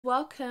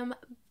Welcome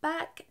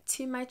back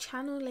to my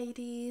channel,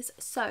 ladies.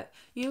 So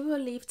you will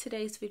leave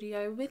today's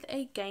video with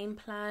a game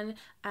plan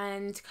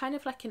and kind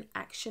of like an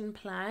action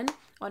plan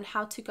on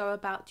how to go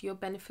about your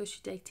beneficial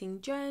dating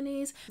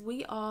journeys.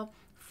 We are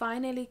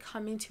finally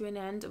coming to an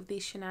end of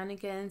these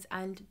shenanigans,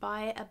 and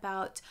by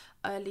about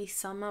early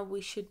summer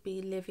we should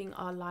be living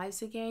our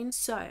lives again.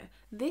 So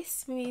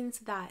this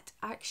means that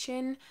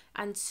action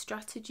and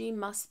strategy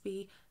must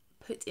be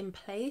put in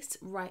place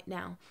right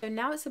now. So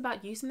now it's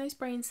about using those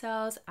brain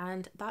cells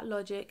and that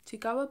logic to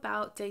go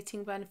about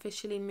dating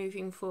beneficially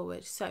moving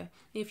forward. So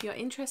if you're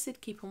interested,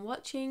 keep on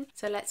watching.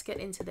 So let's get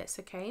into this,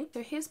 okay?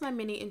 So here's my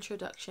mini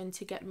introduction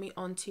to get me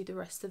onto the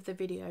rest of the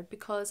video,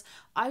 because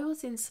I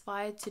was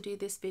inspired to do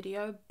this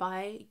video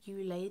by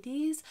you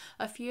ladies.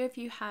 A few of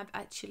you have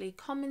actually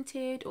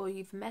commented or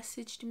you've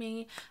messaged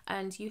me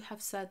and you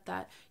have said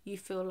that you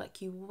feel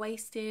like you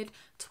wasted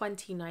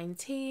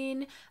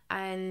 2019,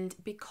 and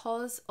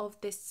because of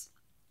this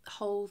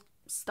whole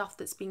stuff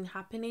that's been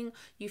happening,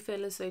 you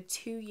feel as though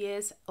 2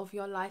 years of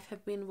your life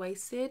have been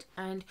wasted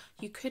and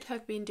you could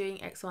have been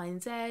doing X, Y,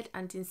 and Z,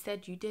 and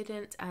instead you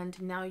didn't, and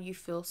now you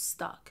feel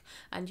stuck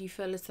and you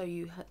feel as though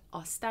you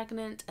are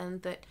stagnant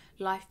and that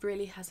life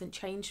really hasn't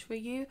changed for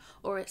you,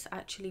 or it's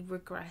actually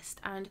regressed.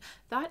 And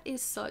that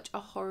is such a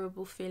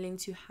horrible feeling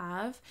to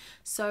have.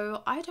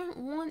 So I don't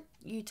want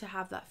you to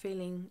have that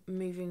feeling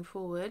moving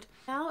forward.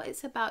 Now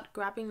it's about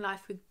grabbing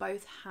life with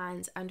both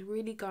hands and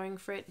really going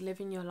for it,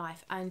 living your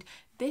life. And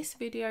this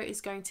video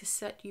is going to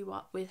set you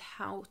up with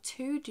how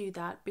to do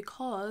that,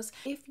 because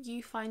if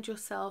you find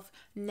yourself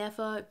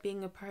never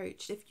being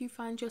approached, if you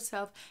find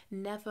yourself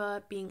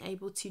never being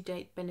able to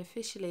date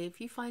beneficially, if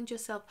you find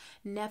yourself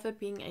never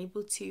being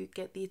able to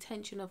get the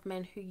attention of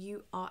men who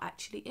you are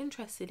actually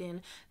interested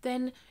in,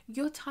 then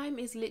your time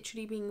is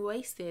literally being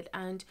wasted.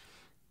 And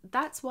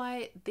that's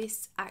why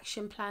this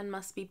action plan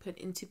must be put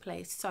into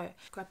place. So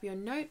grab your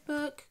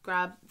notebook,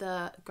 grab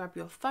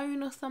your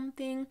phone or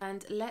something,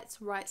 and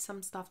let's write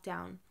some stuff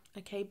down,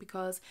 okay?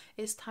 Because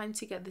it's time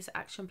to get this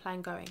action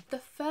plan going. The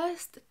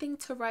first thing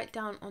to write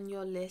down on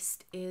your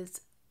list is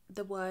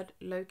the word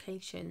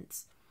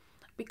locations,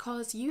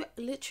 because you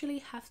literally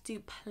have to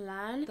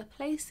plan the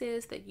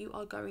places that you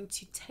are going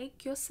to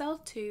take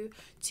yourself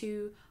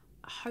to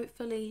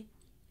hopefully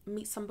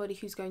meet somebody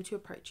who's going to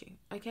approach you,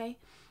 okay?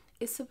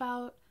 It's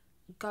about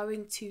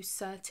going to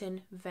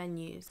certain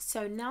venues.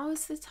 So now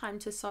is the time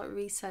to start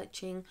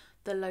researching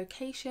the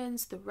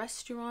locations, the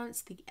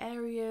restaurants, the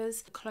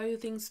areas, the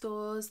clothing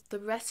stores, the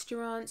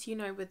restaurants, you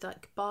know, with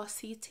like bar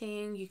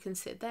seating, you can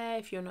sit there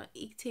if you're not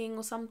eating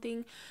or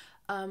something,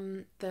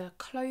 the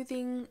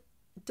clothing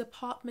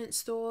department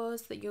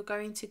stores that you're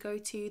going to go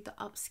to, the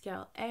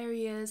upscale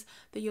areas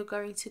that you're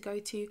going to go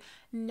to.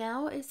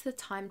 Now is the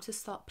time to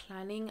start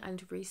planning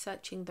and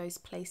researching those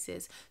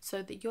places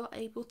so that you're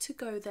able to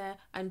go there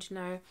and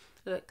know,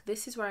 look,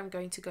 this is where I'm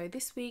going to go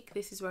this week,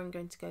 this is where I'm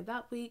going to go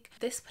that week.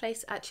 This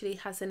place actually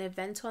has an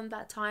event on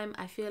that time.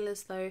 I feel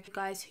as though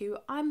guys who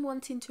I'm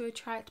wanting to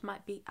attract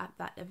might be at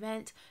that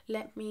event.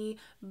 Let me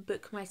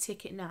book my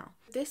ticket now.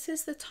 This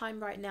is the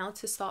time right now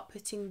to start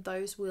putting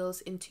those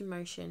wheels into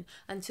motion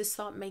and to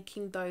start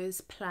making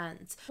those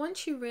plans.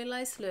 Once you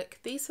realize, look,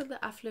 these are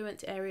the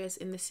affluent areas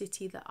in the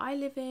city that I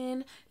live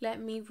in, let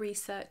me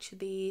research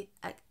the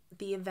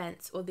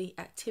events or the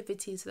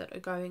activities that are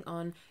going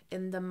on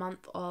in the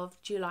month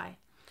of July.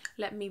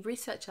 Let me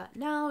research that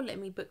now. Let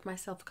me book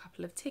myself a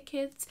couple of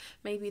tickets.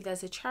 Maybe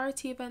there's a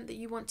charity event that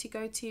you want to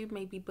go to.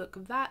 Maybe book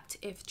that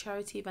if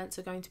charity events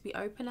are going to be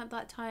open at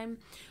that time,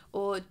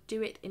 or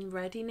do it in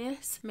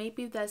readiness.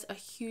 Maybe there's a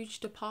huge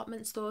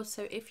department store.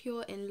 So if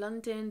you're in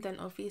London, then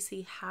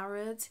obviously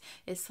Harrods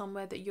is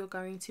somewhere that you're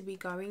going to be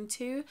going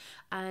to,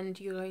 and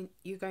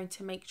you're going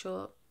to make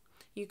sure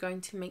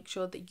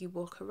that you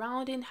walk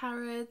around in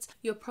Harrods.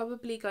 You're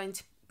probably going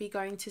to be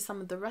going to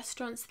some of the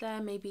restaurants there,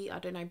 maybe, I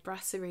don't know,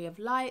 Brasserie of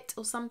Light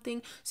or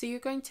something. So you're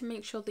going to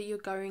make sure that you're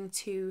going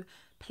to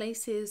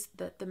places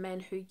that the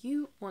men who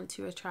you want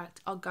to attract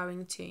are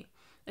going to,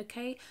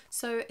 okay?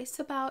 So it's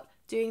about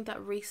doing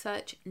that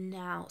research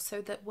now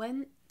so that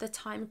when the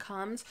time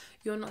comes,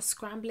 you're not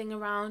scrambling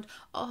around.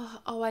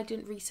 Oh, I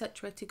didn't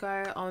research where to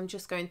go. Oh, I'm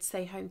just going to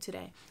stay home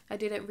today. I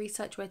didn't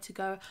research where to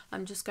go.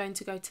 I'm just going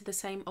to go to the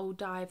same old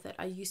dive that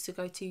I used to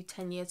go to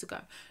 10 years ago.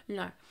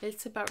 No,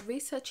 it's about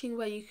researching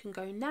where you can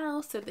go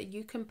now so that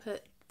you can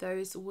put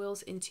those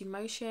wheels into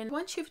motion.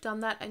 Once you've done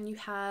that and you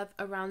have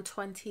around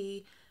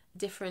 20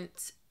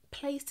 different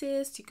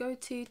places to go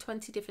to,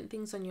 20 different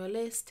things on your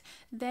list,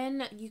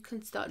 then you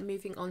can start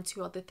moving on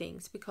to other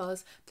things,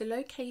 because the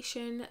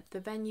location, the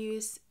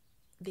venues,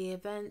 the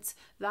events,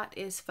 that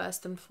is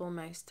first and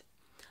foremost.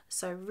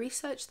 So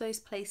research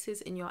those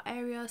places in your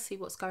area, see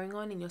what's going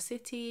on in your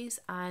cities,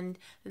 and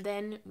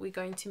then we're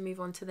going to move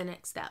on to the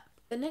next step.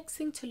 The next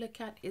thing to look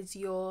at is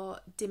your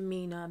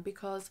demeanor,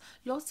 because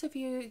lots of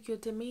you, your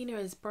demeanor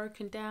is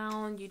broken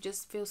down. You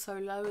just feel so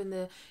low in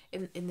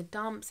the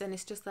dumps, and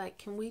it's just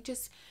like,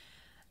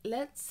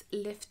 let's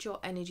lift your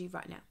energy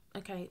right now.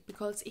 Okay,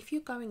 because if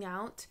you're going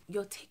out,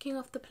 you're ticking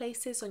off the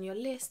places on your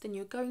list and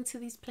you're going to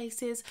these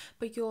places,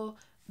 but you're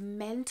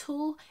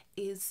mental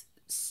is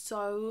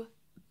so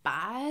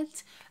bad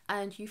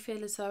and you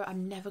feel as though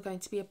I'm never going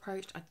to be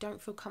approached, I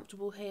don't feel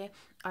comfortable here,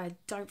 I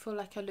don't feel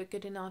like I look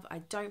good enough, I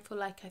don't feel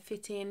like I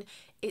fit in,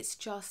 it's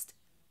just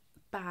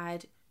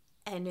bad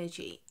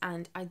energy,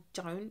 and I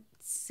don't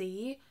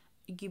see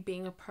you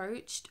being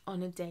approached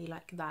on a day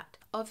like that.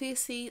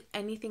 Obviously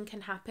anything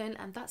can happen,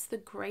 and that's the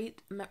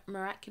great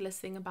miraculous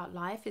thing about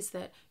life, is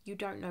that you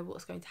don't know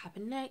what's going to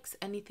happen next.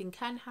 Anything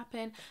can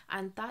happen,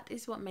 and that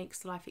is what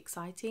makes life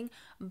exciting.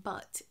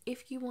 But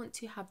if you want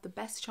to have the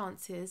best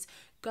chances,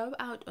 go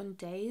out on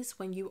days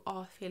when you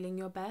are feeling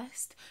your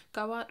best.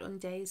 Go out on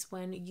days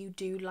when you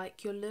do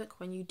like your look,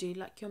 when you do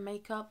like your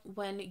makeup,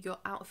 when your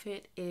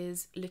outfit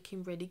is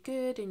looking really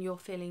good and you're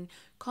feeling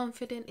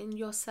confident in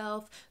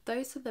yourself.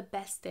 Those are the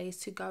best days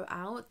to go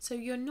out. So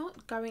you're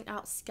not going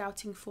out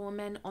scouting for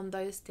men on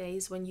those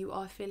days when you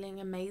are feeling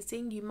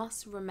amazing. You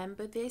must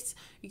remember this.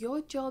 Your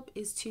job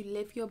is to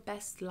live your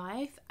best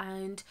life,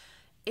 and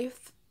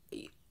if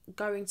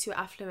going to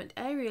affluent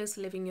areas,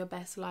 living your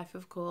best life,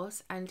 of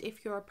course, and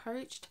if you're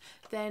approached,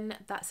 then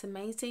that's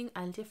amazing,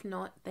 and if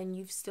not, then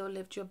you've still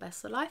lived your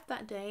best life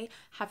that day,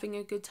 having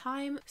a good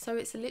time. So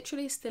it's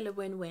literally still a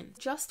win-win.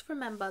 Just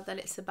remember that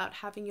it's about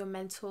having your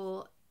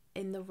mental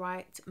in the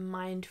right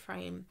mind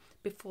frame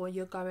before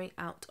you're going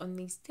out on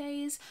these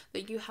days,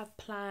 that you have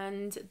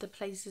planned the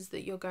places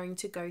that you're going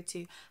to go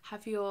to.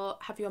 Have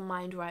your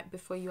mind right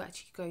before you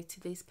actually go to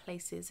these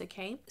places,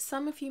 okay?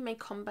 Some of you may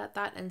combat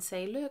that and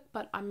say, look,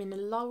 but I'm in a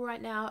lull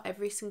right now,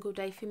 every single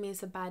day for me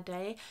is a bad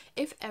day.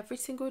 If every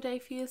single day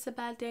for you is a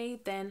bad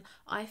day, then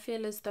I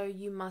feel as though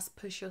you must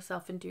push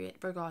yourself and do it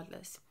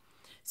regardless.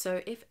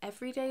 So if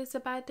every day is a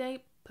bad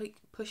day,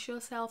 push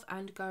yourself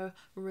and go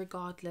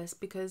regardless,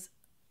 because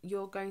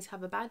you're going to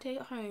have a bad day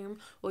at home,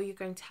 or you're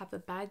going to have a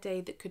bad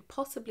day that could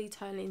possibly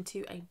turn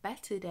into a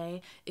better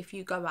day if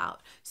you go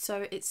out.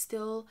 So it's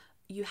still,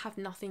 you have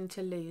nothing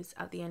to lose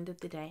at the end of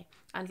the day.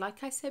 And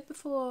like I said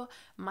before,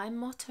 my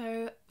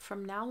motto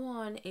from now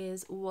on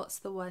is, what's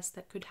the worst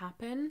that could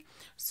happen?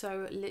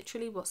 So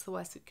literally, what's the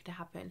worst that could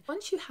happen?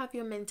 Once you have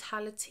your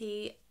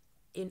mentality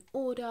in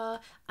order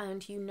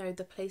and you know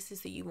the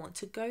places that you want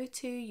to go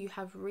to, you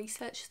have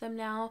researched them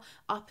now,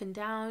 up and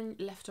down,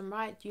 left and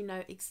right, you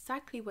know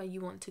exactly where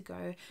you want to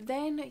go,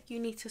 then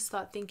you need to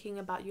start thinking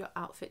about your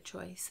outfit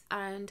choice.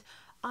 And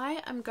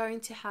I am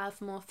going to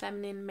have more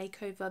feminine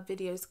makeover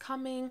videos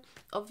coming.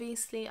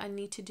 Obviously I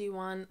need to do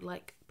one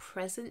like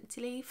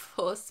presently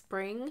for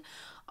spring.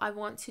 I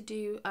want to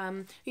do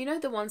you know,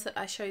 the ones that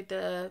I showed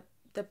the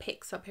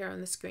pics up here on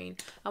the screen.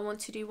 I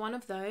want to do one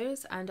of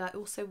those, and I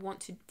also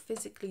want to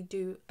physically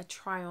do a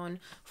try on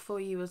for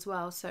you as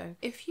well. So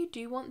if you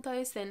do want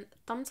those, then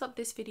thumbs up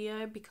this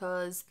video,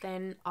 because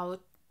then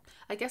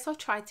I guess I'll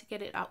try to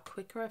get it out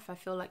quicker if I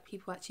feel like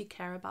people actually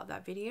care about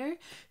that video.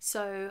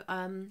 So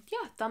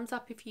yeah, thumbs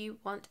up if you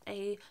want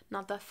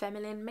another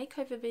feminine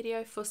makeover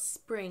video for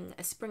spring,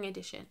 a spring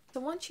edition. So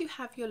once you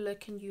have your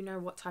look and you know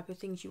what type of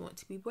things you want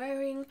to be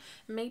wearing,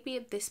 maybe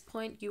at this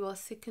point you are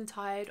sick and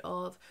tired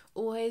of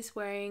always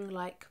wearing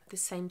like the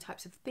same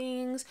types of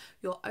things.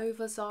 You're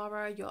over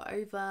Zara, you're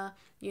over,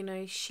 you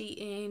know,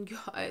 Shein, you're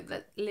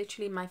over,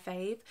 literally my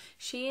fave.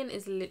 Shein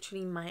is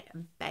literally my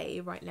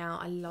bae right now.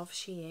 I love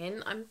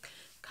Shein. I'm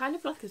kind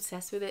of like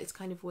obsessed with it. It's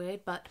kind of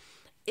weird, but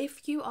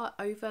if you are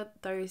over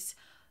those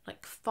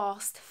like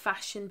fast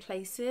fashion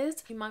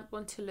places, you might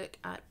want to look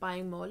at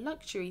buying more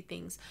luxury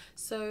things.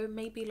 So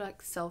maybe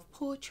like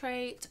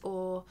self-portrait,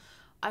 or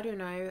I don't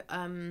know,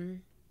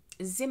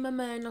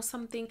 Zimmerman or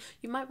something.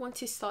 You might want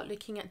to start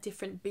looking at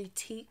different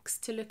boutiques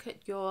to look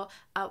at your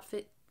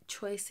outfit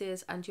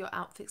choices and your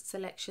outfit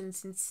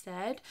selections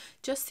instead,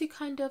 just to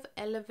kind of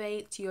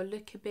elevate your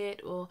look a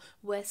bit, or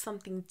wear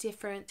something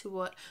different to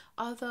what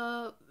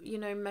other, you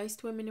know,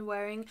 most women are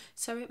wearing.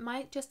 So it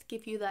might just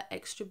give you that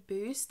extra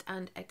boost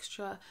and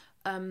extra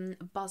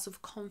buzz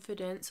of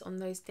confidence on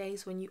those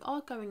days when you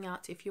are going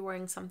out, if you're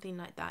wearing something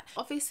like that.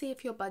 Obviously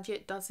if your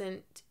budget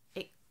doesn't,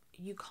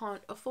 you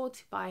can't afford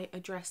to buy a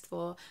dress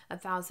for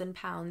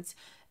 £1,000,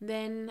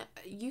 then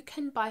you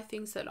can buy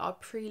things that are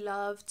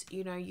pre-loved.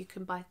 You know, you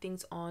can buy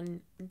things on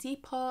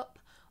Depop,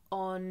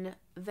 on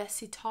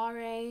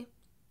Vestitare.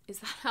 Is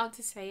that how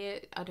to say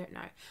it? I don't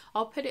know.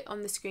 I'll put it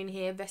on the screen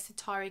here,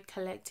 Vestitare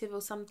Collective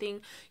or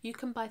something. You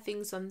can buy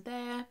things on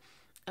there.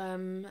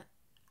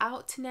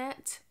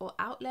 Outnet or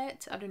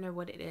outlet, I don't know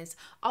what it is.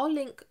 I'll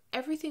link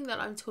everything that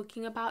I'm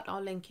talking about,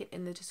 I'll link it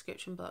in the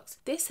description box.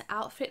 This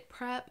outfit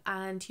prep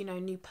and, you know,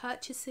 new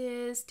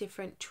purchases,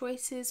 different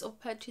choices of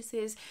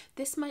purchases,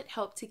 this might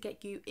help to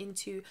get you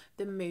into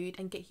the mood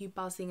and get you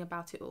buzzing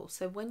about it all.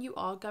 So when you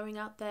are going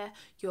out there,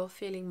 you're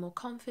feeling more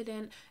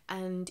confident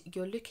and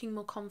you're looking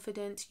more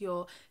confident,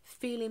 you're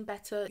feeling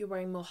better, you're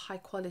wearing more high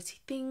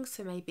quality things,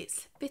 so maybe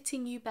it's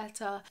fitting you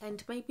better,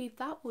 and maybe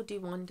that will do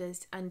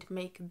wonders and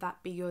make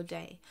that be your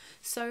day.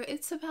 So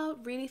it's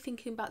about really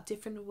thinking about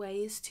different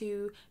ways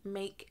to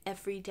make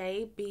every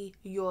day be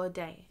your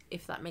day,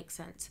 if that makes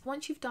sense.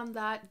 Once you've done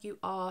that, you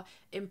are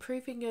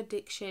improving your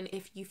diction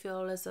if you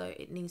feel as though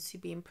it needs to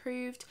be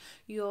improved.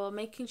 You're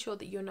making sure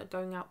that you're not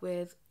going out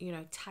with, you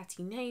know,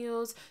 tatty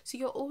nails. So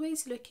you're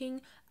always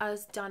looking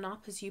as done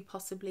up as you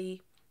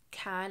possibly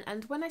can.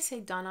 And when I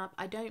say done up,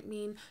 I don't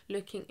mean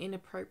looking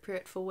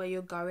inappropriate for where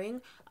you're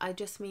going. I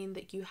just mean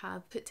that you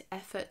have put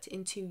effort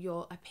into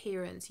your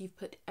appearance, you've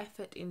put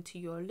effort into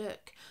your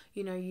look.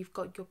 You know, you've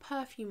got your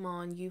perfume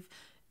on, you've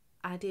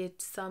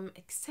added some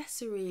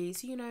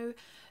accessories, you know.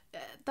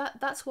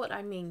 That's what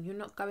I mean. You're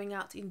not going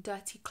out in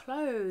dirty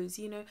clothes,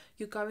 you know,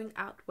 you're going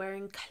out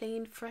wearing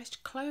clean, fresh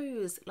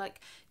clothes,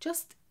 like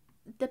just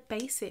the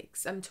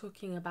basics I'm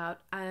talking about,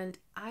 and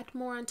add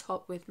more on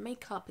top with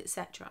makeup,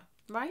 etc.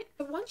 Right?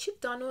 But once you've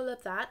done all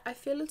of that, I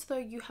feel as though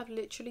you have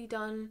literally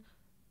done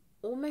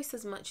almost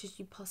as much as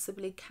you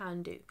possibly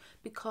can do,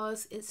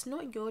 because it's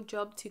not your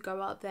job to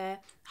go out there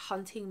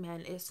hunting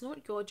men. It's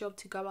not your job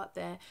to go out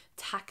there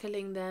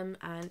tackling them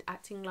and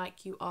acting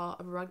like you are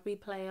a rugby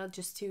player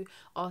just to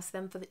ask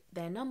them for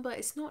their number.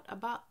 It's not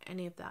about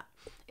any of that.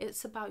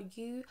 It's about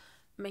you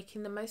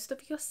making the most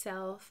of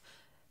yourself,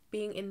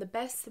 being in the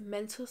best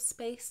mental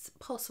space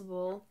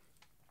possible,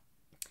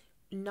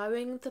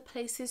 knowing the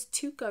places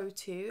to go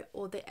to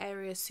or the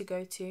areas to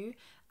go to,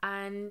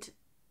 and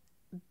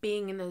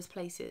being in those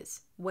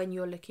places when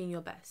you're looking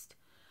your best.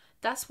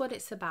 That's what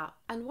it's about.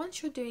 And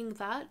once you're doing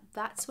that,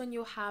 that's when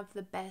you'll have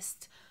the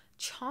best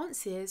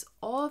chances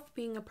of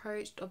being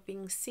approached, of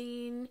being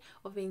seen,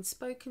 of being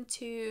spoken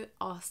to,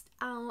 asked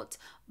out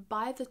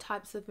by the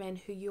types of men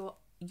who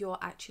you're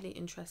actually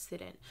interested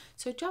in.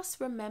 So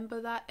just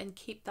remember that and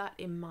keep that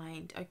in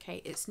mind.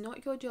 Okay, it's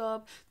not your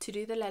job to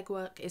do the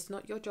legwork, it's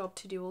not your job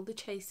to do all the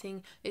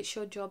chasing, it's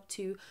your job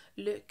to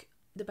look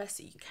the best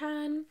that you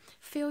can,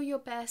 feel your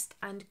best,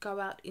 and go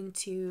out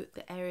into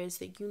the areas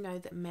that you know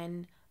that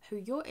men who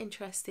you're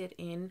interested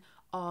in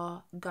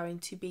are going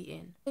to be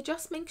in. So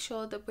just make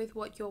sure that with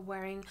what you're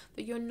wearing,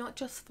 that you're not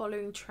just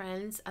following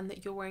trends, and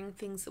that you're wearing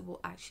things that will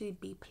actually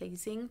be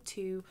pleasing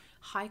to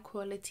high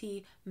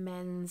quality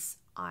men's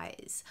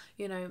eyes.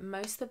 You know,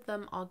 most of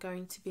them are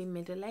going to be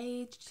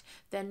middle-aged.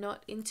 They're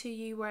not into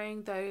you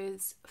wearing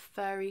those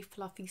furry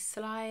fluffy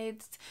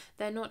slides,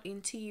 they're not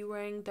into you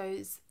wearing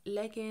those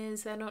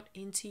leggings, they're not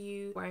into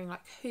you wearing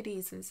like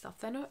hoodies and stuff.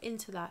 They're not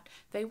into that.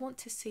 They want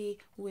to see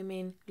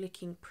women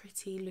looking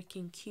pretty,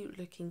 looking cute,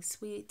 looking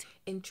sweet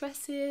in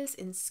dresses,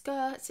 in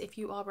skirts. If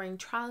you are wearing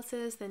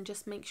trousers, then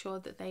just make sure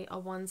that they are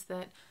ones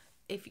that,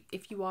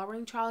 if you are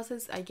wearing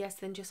trousers, I guess,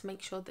 then just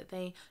make sure that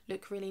they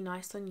look really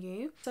nice on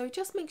you. So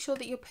just make sure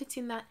that you're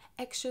putting that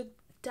extra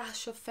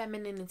dash of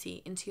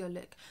femininity into your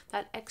look,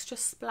 that extra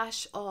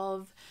splash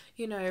of,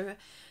 you know,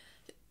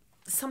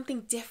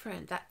 something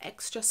different, that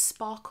extra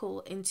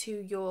sparkle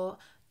into your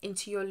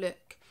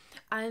look.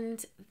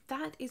 And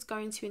that is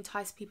going to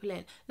entice people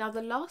in. Now,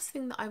 the last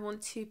thing that I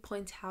want to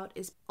point out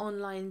is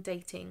online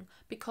dating,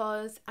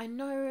 because I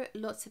know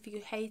lots of you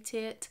hate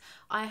it.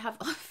 I have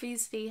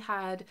obviously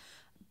had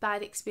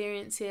bad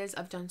experiences.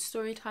 I've done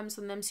story times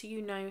on them, so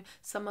you know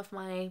some of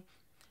my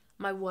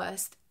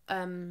worst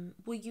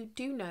well, you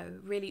do know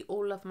really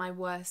all of my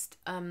worst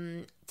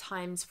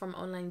times from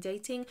online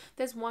dating.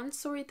 There's one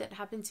story that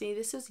happened to me,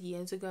 this was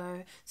years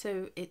ago,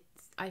 so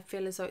I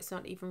feel as though it's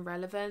not even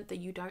relevant,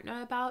 that you don't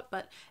know about,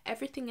 but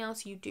everything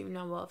else you do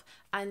know of.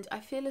 And I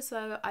feel as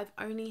though I've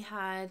only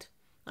had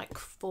like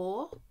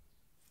four,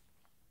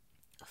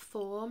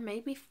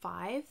 maybe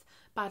 5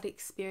 bad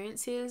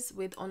experiences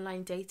with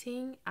online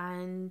dating.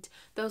 And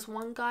there was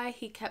one guy,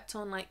 he kept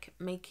on like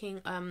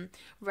making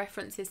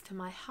references to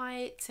my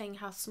height, saying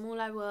how small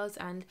I was,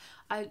 and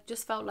I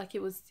just felt like he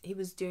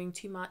was doing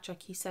too much.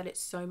 Like, he said it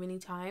so many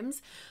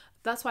times.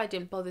 That's why I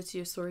didn't bother to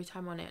do a story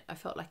time on it. I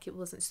felt like it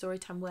wasn't story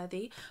time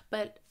worthy.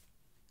 But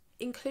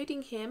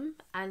including him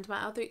and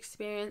my other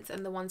experience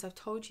and the ones I've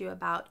told you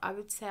about, I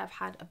would say I've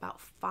had about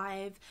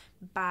 5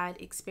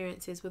 bad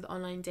experiences with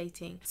online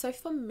dating. So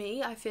for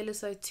me, I feel as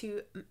though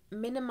to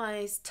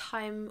minimize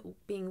time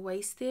being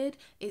wasted,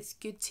 it's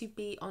good to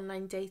be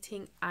online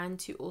dating and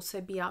to also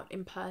be out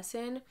in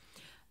person.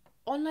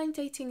 Online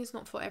dating is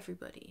not for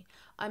everybody.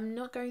 I'm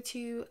not going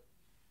to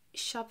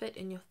shove it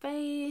in your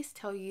face,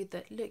 tell you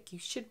that, look, you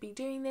should be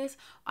doing this.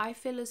 I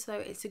feel as though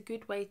it's a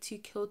good way to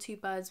kill 2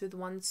 birds with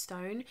 1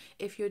 stone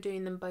if you're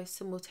doing them both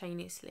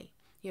simultaneously.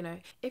 You know,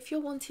 if you're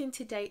wanting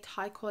to date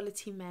high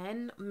quality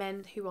men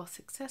who are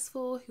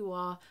successful, who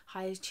are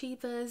high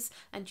achievers,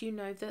 and you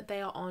know that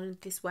they are on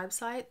this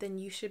website, then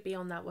you should be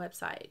on that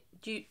website.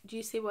 Do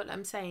you see what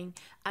I'm saying?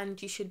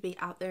 And you should be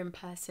out there in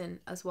person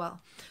as well.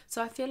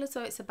 So I feel as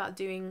though it's about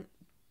doing,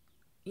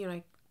 you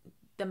know,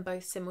 them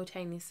both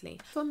simultaneously.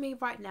 For me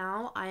right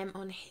now, I am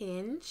on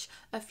Hinge.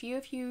 A few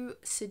of you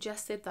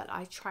suggested that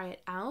I try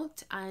it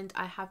out, and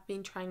I have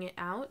been trying it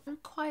out. I'm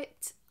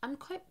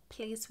quite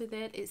pleased with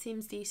it. It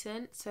seems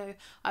decent, so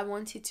I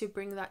wanted to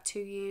bring that to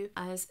you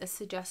as a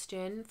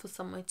suggestion for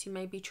someone to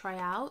maybe try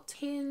out.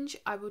 Hinge,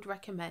 I would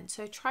recommend.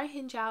 So try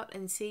Hinge out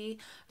and see.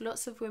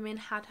 Lots of women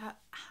have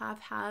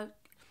had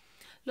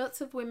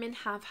Lots of women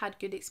have had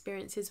good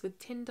experiences with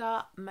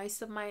Tinder.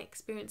 Most of my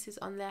experiences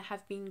on there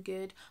have been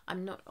good.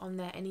 I'm not on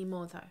there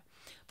anymore though,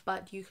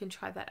 but you can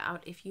try that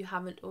out if you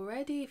haven't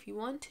already, if you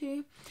want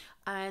to.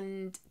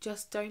 And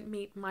just don't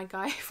meet my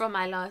guy from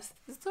my last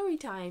story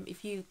time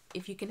if you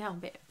can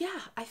help it. Yeah,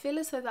 I feel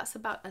as though that's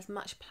about as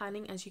much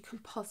planning as you can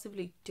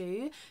possibly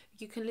do.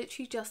 You can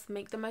literally just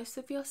make the most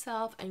of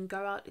yourself and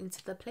go out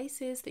into the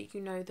places that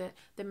you know that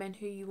the men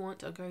who you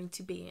want are going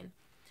to be in,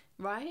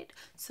 right?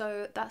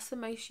 So that's the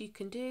most you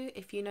can do.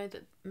 If you know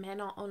that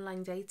men are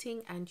online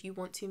dating and you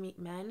want to meet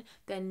men,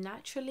 then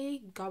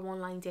naturally go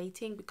online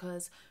dating,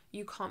 because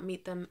you can't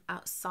meet them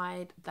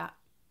outside that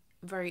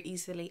very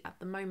easily at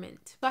the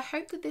moment. So I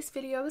hope that this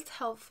video was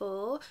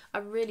helpful. I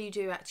really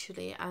do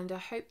actually, and I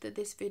hope that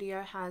this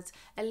video has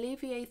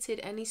alleviated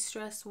any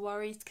stress,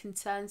 worries,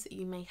 concerns that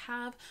you may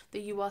have,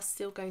 that you are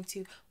still going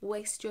to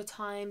waste your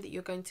time, that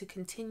you're going to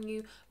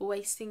continue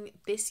wasting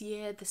this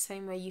year the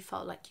same way you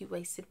felt like you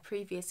wasted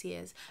previous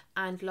years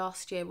and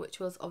last year, which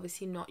was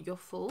obviously not your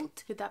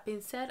fault. With that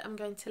being said, I'm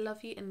going to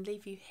love you and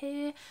leave you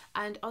here,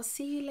 and I'll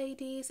see you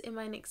ladies in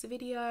my next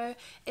video.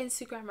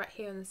 Instagram right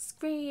here on the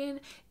screen,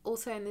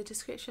 also in the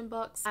description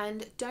box.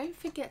 And don't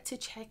forget to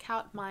check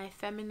out my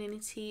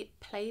femininity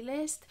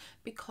playlist,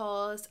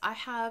 because I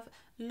have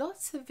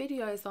lots of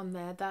videos on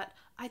there that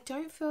I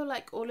don't feel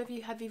like all of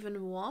you have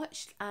even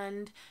watched,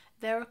 and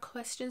there are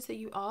questions that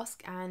you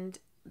ask and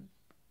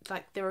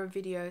like there are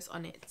videos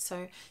on it.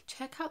 So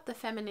check out the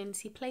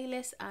femininity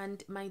playlist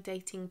and my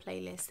dating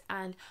playlist,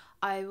 and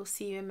I will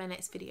see you in my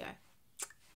next video.